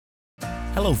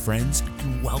Hello, friends,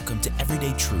 and welcome to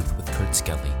Everyday Truth with Kurt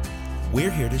Skelly.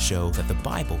 We're here to show that the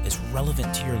Bible is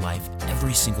relevant to your life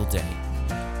every single day.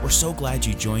 We're so glad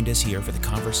you joined us here for the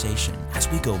conversation as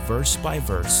we go verse by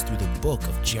verse through the book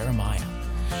of Jeremiah.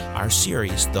 Our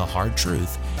series, The Hard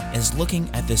Truth, is looking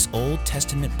at this Old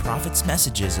Testament prophet's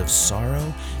messages of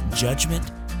sorrow, judgment,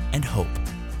 and hope.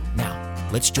 Now,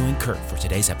 let's join Kurt for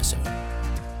today's episode.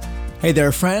 Hey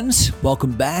there, friends.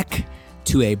 Welcome back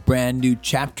to a brand new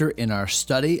chapter in our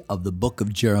study of the book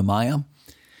of Jeremiah.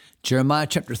 Jeremiah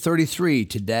chapter 33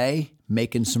 today,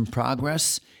 making some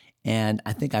progress. And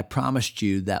I think I promised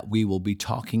you that we will be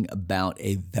talking about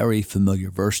a very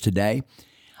familiar verse today.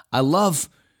 I love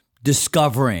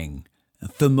discovering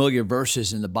familiar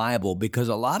verses in the Bible because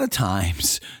a lot of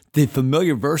times the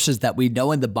familiar verses that we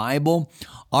know in the Bible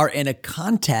are in a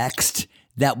context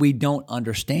that we don't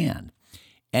understand.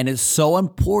 And it's so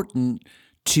important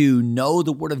to know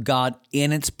the Word of God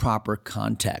in its proper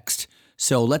context.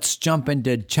 So let's jump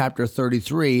into chapter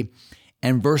 33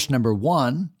 and verse number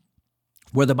 1,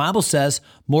 where the Bible says,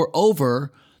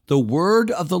 "Moreover, the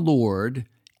word of the Lord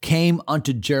came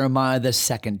unto Jeremiah the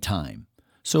second time."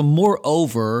 So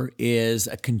moreover is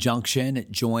a conjunction.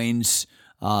 It joins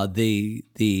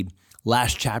the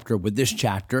last chapter with this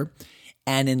chapter.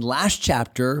 And in last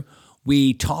chapter,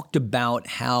 we talked about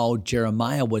how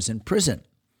Jeremiah was in prison.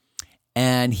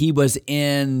 And he was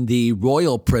in the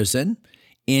royal prison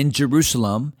in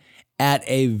Jerusalem at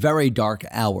a very dark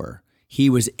hour. He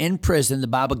was in prison. The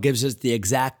Bible gives us the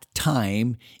exact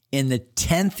time in the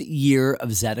 10th year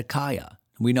of Zedekiah.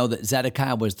 We know that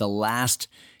Zedekiah was the last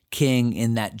king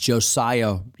in that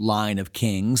Josiah line of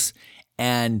kings,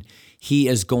 and he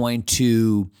is going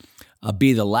to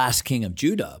be the last king of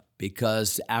Judah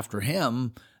because after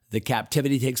him, the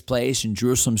captivity takes place and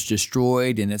Jerusalem's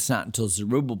destroyed, and it's not until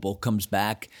Zerubbabel comes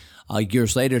back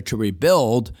years later to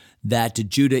rebuild that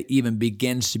Judah even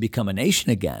begins to become a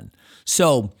nation again.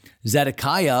 So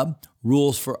Zedekiah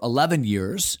rules for 11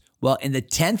 years. Well, in the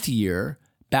 10th year,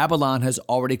 Babylon has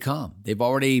already come. They've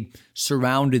already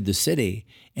surrounded the city,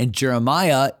 and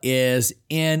Jeremiah is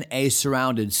in a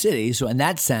surrounded city. So in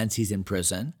that sense, he's in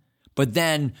prison. But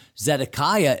then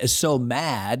Zedekiah is so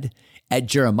mad at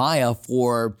Jeremiah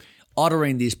for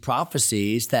uttering these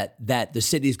prophecies that the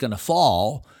city's going to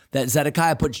fall, that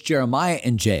Zedekiah puts Jeremiah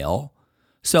in jail.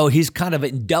 So he's kind of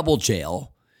in double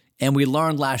jail. And we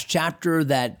learned last chapter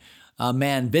that a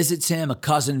man visits him, a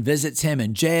cousin visits him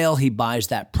in jail. He buys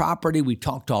that property. We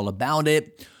talked all about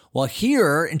it. Well,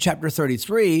 here in chapter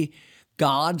 33,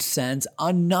 God sends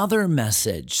another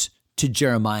message to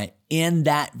Jeremiah in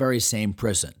that very same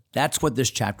prison. That's what this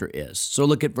chapter is. So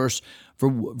look at verse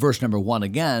number 1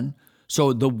 again.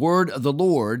 So the word of the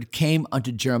Lord came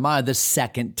unto Jeremiah the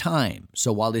second time.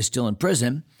 So while he's still in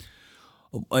prison,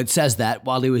 it says that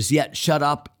while he was yet shut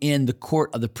up in the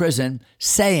court of the prison,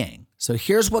 saying, so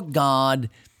here's what God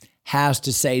has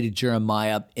to say to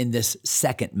Jeremiah in this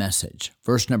second message.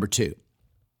 Verse number 2.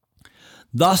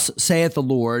 Thus saith the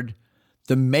Lord,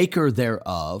 the maker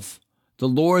thereof, the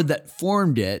Lord that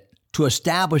formed it, to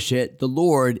establish it, the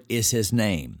Lord is his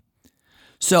name.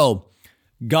 So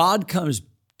God comes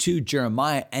to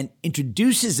Jeremiah and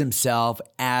introduces himself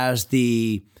as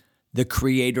the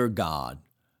creator God,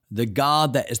 the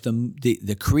God that is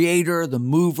the creator, the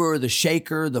mover, the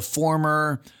shaker, the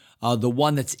former, the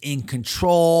one that's in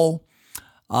control.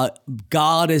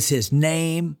 God is his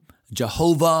name,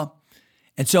 Jehovah.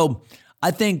 And so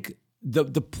I think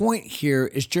the point here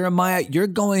is, Jeremiah, you're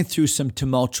going through some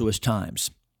tumultuous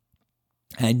times.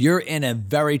 And you're in a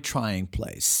very trying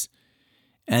place.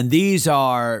 And these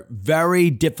are very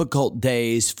difficult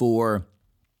days for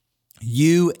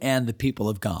you and the people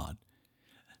of God.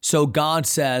 So God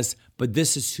says, but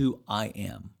this is who I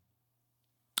am.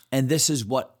 And this is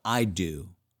what I do.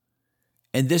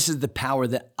 And this is the power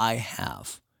that I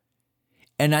have.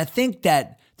 And I think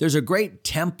that there's a great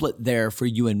template there for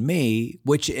you and me,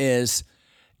 which is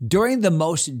during the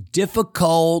most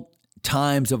difficult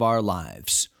times of our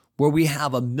lives, where we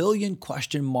have a million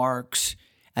question marks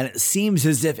and it seems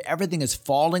as if everything is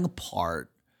falling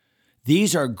apart,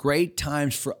 these are great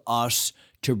times for us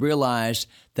to realize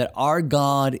that our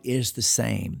God is the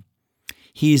same.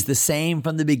 He's the same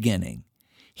from the beginning.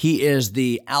 He is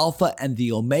the Alpha and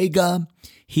the Omega.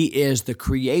 He is the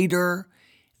creator.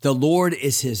 The Lord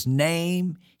is his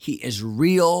name. He is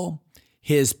real.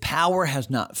 His power has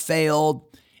not failed.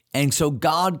 And so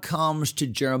God comes to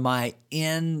Jeremiah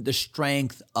in the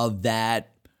strength of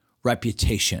that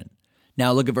reputation.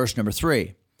 Now look at verse number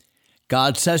 3.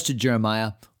 God says to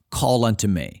Jeremiah, call unto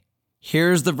me.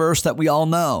 Here's the verse that we all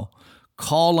know.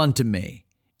 Call unto me,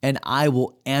 and I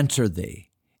will answer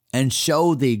thee, and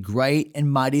show thee great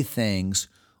and mighty things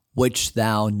which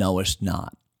thou knowest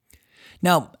not.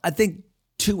 Now, I think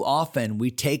too often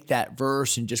we take that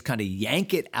verse and just kind of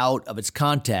yank it out of its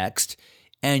context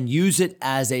and use it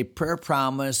as a prayer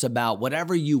promise about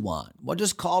whatever you want. Well,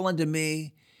 just call unto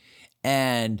me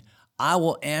and I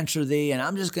will answer thee, and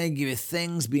I'm just going to give you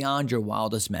things beyond your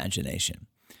wildest imagination.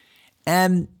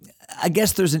 And I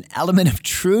guess there's an element of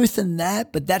truth in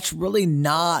that, but that's really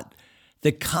not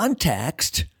the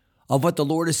context of what the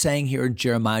Lord is saying here in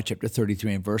Jeremiah chapter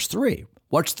 33 and verse 3.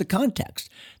 What's the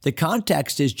context? The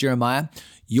context is, Jeremiah,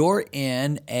 you're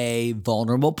in a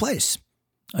vulnerable place.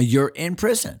 You're in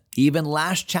prison. Even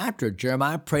last chapter,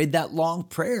 Jeremiah prayed that long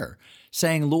prayer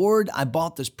saying, Lord, I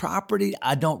bought this property.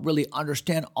 I don't really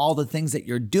understand all the things that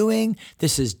you're doing.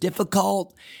 This is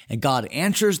difficult. And God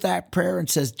answers that prayer and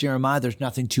says, Jeremiah, there's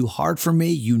nothing too hard for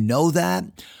me. You know that.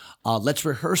 Let's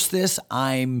rehearse this.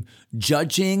 I'm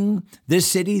judging this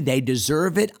city. They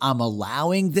deserve it. I'm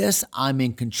allowing this. I'm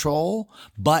in control.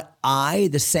 But I,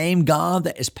 the same God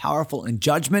that is powerful in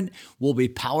judgment, will be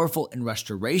powerful in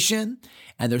restoration.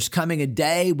 And there's coming a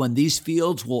day when these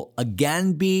fields will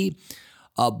again be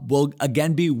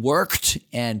worked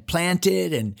and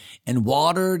planted and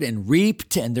watered and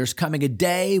reaped. And there's coming a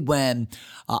day when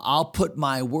I'll put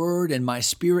my word and my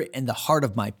spirit in the heart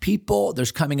of my people.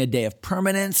 There's coming a day of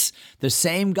permanence. The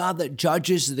same God that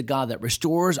judges is the God that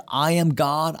restores. I am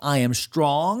God. I am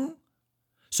strong.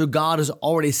 So God has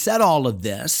already said all of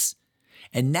this.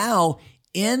 And now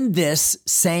in this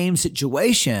same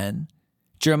situation,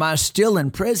 Jeremiah's still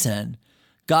in prison.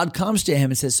 God comes to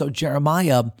him and says, so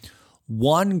Jeremiah,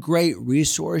 one great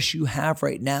resource you have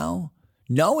right now,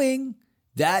 knowing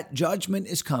that judgment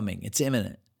is coming, it's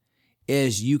imminent,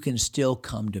 is you can still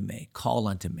come to me, call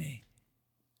unto me,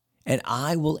 and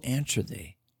I will answer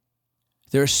thee.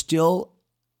 There's still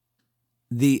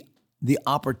the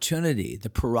opportunity, the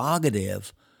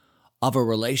prerogative of a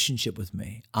relationship with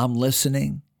me. I'm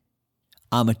listening.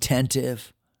 I'm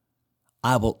attentive.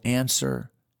 I will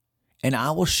answer, and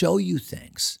I will show you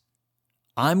things.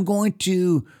 I'm going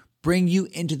to bring you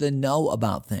into the know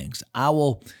about things. I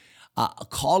will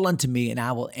call unto me and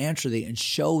I will answer thee and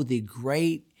show thee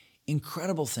great,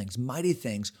 incredible things, mighty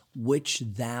things, which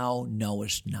thou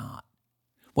knowest not.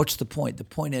 What's the point? The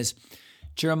point is,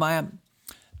 Jeremiah,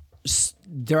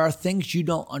 there are things you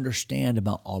don't understand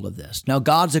about all of this. Now,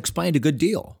 God's explained a good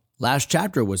deal. Last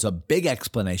chapter was a big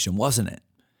explanation, wasn't it?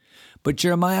 But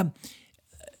Jeremiah,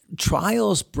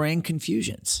 trials bring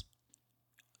confusions.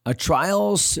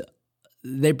 Trials,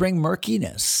 they bring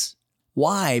murkiness.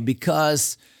 Why?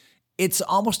 Because it's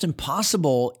almost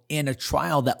impossible in a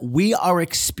trial that we are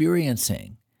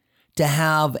experiencing to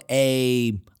have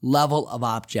a level of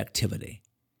objectivity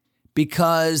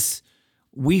because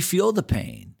we feel the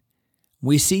pain.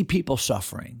 We see people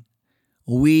suffering.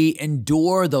 We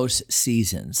endure those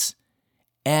seasons.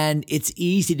 And it's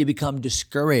easy to become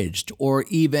discouraged or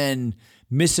even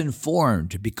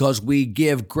misinformed because we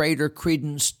give greater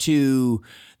credence to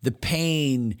the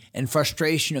pain and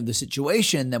frustration of the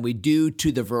situation than we do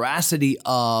to the veracity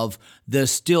of the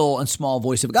still and small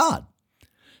voice of God.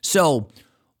 So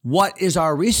what is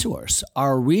our resource?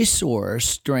 Our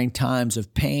resource during times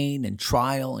of pain and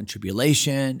trial and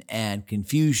tribulation and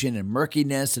confusion and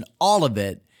murkiness and all of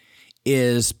it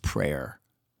is prayer.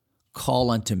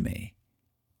 Call unto me.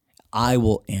 I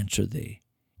will answer thee.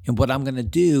 And what I'm going to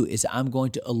do is I'm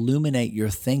going to illuminate your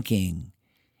thinking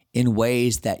in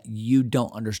ways that you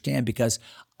don't understand because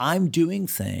I'm doing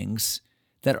things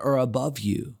that are above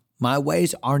you. My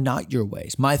ways are not your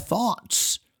ways. My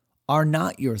thoughts are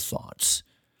not your thoughts.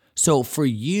 So for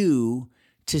you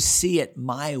to see it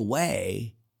my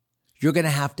way, you're going to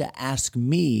have to ask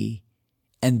me,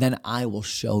 and then I will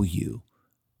show you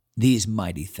these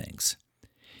mighty things.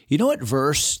 You know what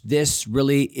verse this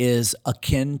really is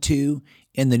akin to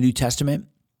in the New Testament?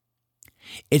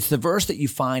 It's the verse that you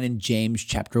find in James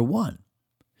chapter 1.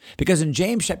 Because in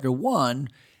James chapter 1,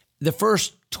 the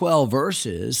first 12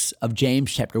 verses of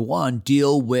James chapter 1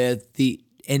 deal with the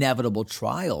inevitable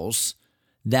trials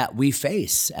that we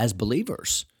face as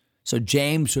believers. So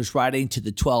James was writing to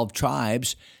the 12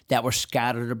 tribes that were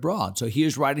scattered abroad. So he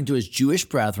was writing to his Jewish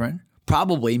brethren,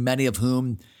 probably many of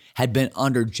whom had been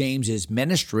under James's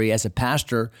ministry as a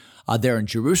pastor there in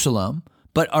Jerusalem,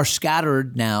 but are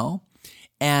scattered now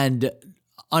and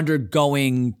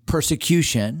undergoing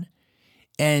persecution.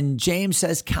 And James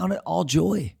says, count it all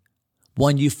joy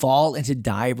when you fall into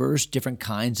divers different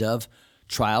kinds of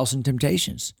trials and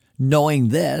temptations, knowing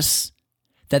this,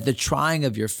 that the trying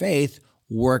of your faith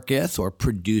worketh or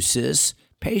produces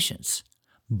patience.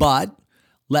 But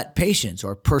let patience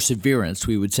or perseverance,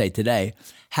 we would say today,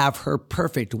 have her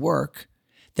perfect work,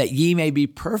 that ye may be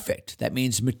perfect. That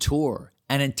means mature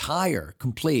and entire,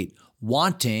 complete,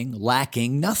 wanting,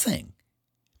 lacking nothing.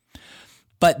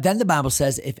 But then the Bible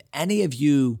says, if any of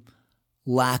you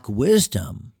lack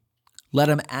wisdom, let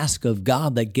him ask of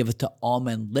God that giveth to all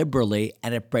men liberally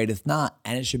and upbraideth not,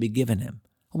 and it should be given him.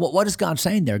 What is God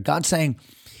saying there? God's saying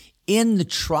in the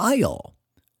trial,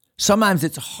 sometimes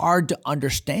it's hard to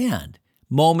understand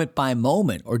moment by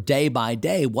moment or day by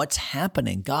day what's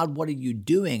happening. God, what are you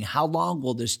doing? How long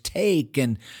will this take?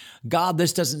 And God,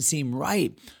 this doesn't seem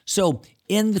right. So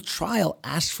in the trial,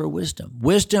 ask for wisdom.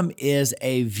 Wisdom is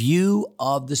a view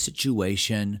of the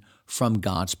situation from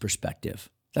God's perspective.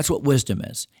 That's what wisdom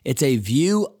is. It's a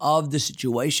view of the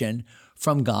situation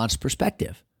from God's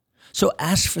perspective. So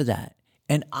ask for that,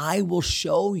 and I will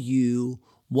show you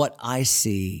what I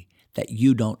see that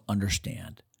you don't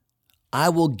understand. I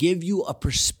will give you a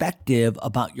perspective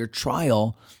about your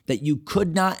trial that you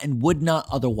could not and would not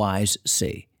otherwise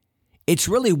see. It's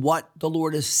really what the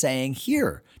Lord is saying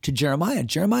here to Jeremiah.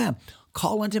 Jeremiah,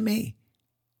 call unto me,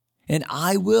 and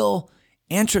I will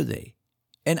answer thee,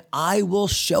 and I will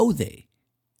show thee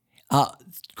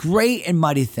great and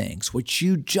mighty things which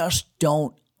you just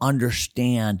don't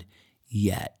understand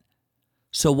yet.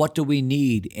 So what do we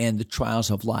need in the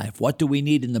trials of life? What do we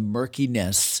need in the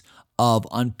murkiness of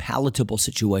unpalatable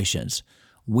situations?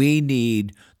 We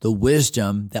need the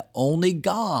wisdom that only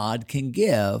God can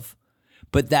give,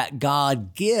 but that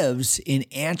God gives in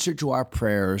answer to our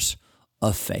prayers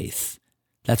of faith.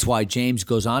 That's why James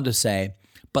goes on to say,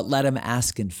 but let him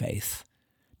ask in faith,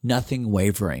 nothing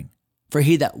wavering. For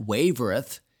he that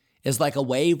wavereth is like a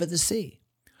wave of the sea,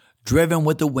 driven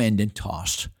with the wind and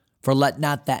tossed. For let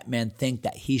not that man think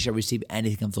that he shall receive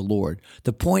anything of the Lord.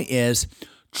 The point is,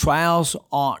 trials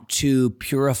ought to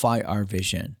purify our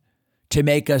vision, to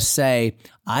make us say,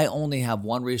 I only have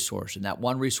one resource, and that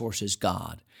one resource is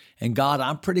God. And God,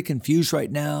 I'm pretty confused right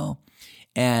now,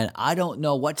 and I don't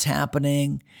know what's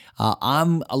happening.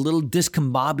 I'm a little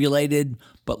discombobulated,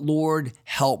 but Lord,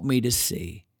 help me to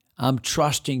see. I'm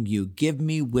trusting you. Give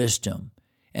me wisdom.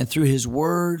 And through his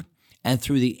word and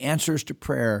through the answers to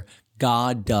prayer,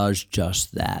 God does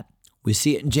just that. We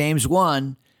see it in James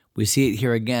 1. We see it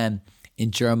here again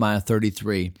in Jeremiah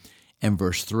 33 and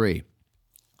verse 3.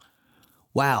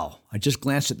 Wow, I just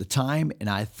glanced at the time, and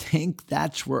I think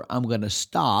that's where I'm going to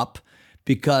stop,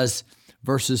 because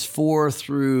verses 4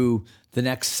 through the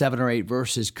next 7 or 8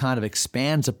 verses kind of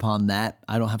expands upon that.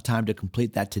 I don't have time to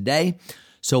complete that today,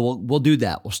 so we'll do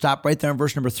that. We'll stop right there in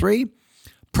verse number 3.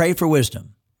 Pray for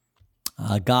wisdom.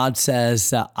 God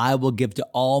says, I will give to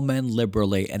all men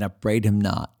liberally and upbraid him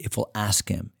not if we'll ask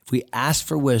him. If we ask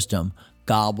for wisdom,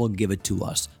 God will give it to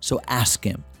us. So ask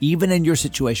him, even in your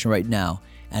situation right now,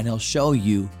 and he'll show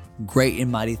you great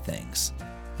and mighty things,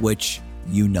 which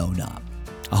you know not.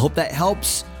 I hope that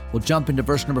helps. We'll jump into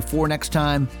verse number 4 next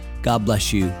time. God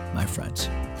bless you, my friends.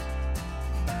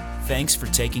 Thanks for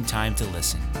taking time to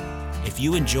listen. If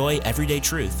you enjoy Everyday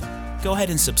Truth, go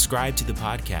ahead and subscribe to the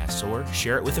podcast or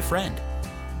share it with a friend.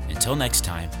 Until next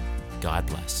time, God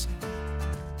bless.